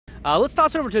Let's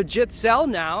toss it over to Gitzel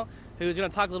now, who's going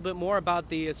to talk a little bit more about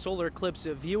the solar eclipse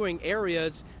viewing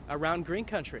areas around Green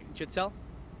Country. Gitzel?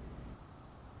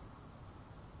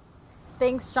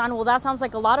 Thanks, John. Well, that sounds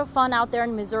like a lot of fun out there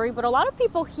in Missouri, but a lot of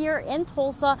people here in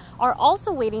Tulsa are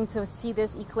also waiting to see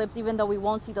this eclipse. Even though we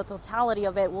won't see the totality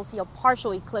of it, we'll see a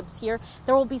partial eclipse here.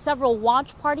 There will be several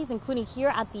watch parties, including here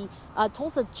at the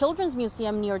Tulsa Children's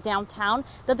Museum near downtown.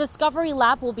 The Discovery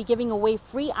Lab will be giving away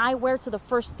free eyewear to the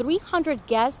first 300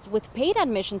 guests with paid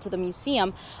admission to the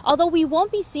museum. Although we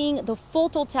won't be seeing the full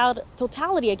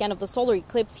totality again of the solar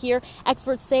eclipse here,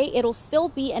 experts say it'll still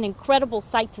be an incredible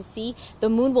sight to see. The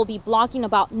moon will be blocking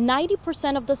about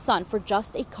 90% of the sun for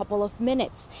just a couple of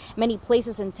minutes. Many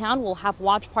places in town will have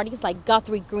watch parties like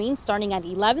Guthrie Green starting at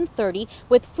 11:30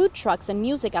 with food trucks and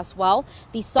music as well.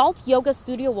 The Salt Yoga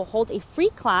Studio will hold a free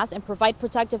class and provide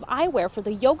protective eyewear for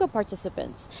the yoga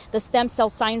participants. The Stem Cell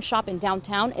Science Shop in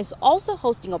downtown is also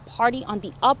hosting a party on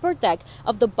the upper deck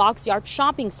of the Boxyard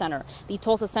Shopping Center. The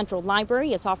Tulsa Central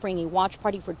Library is offering a watch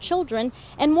party for children,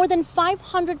 and more than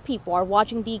 500 people are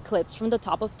watching the eclipse from the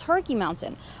top of Turkey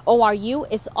Mountain. ORU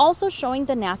is also showing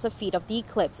the NASA feed of the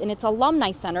eclipse in its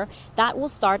Alumni Center. That will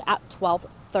start at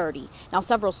 12:30. Now,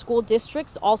 several school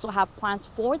districts also have plans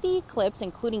for the eclipse,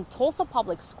 including Tulsa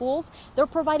Public Schools. They're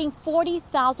providing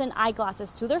 40,000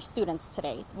 eyeglasses to their students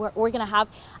today. We're going to have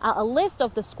a list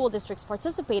of the school districts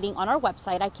participating on our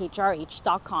website at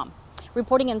khrh.com.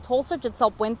 Reporting in Tulsa,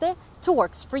 Gitzel Puente, 2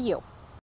 Works for You.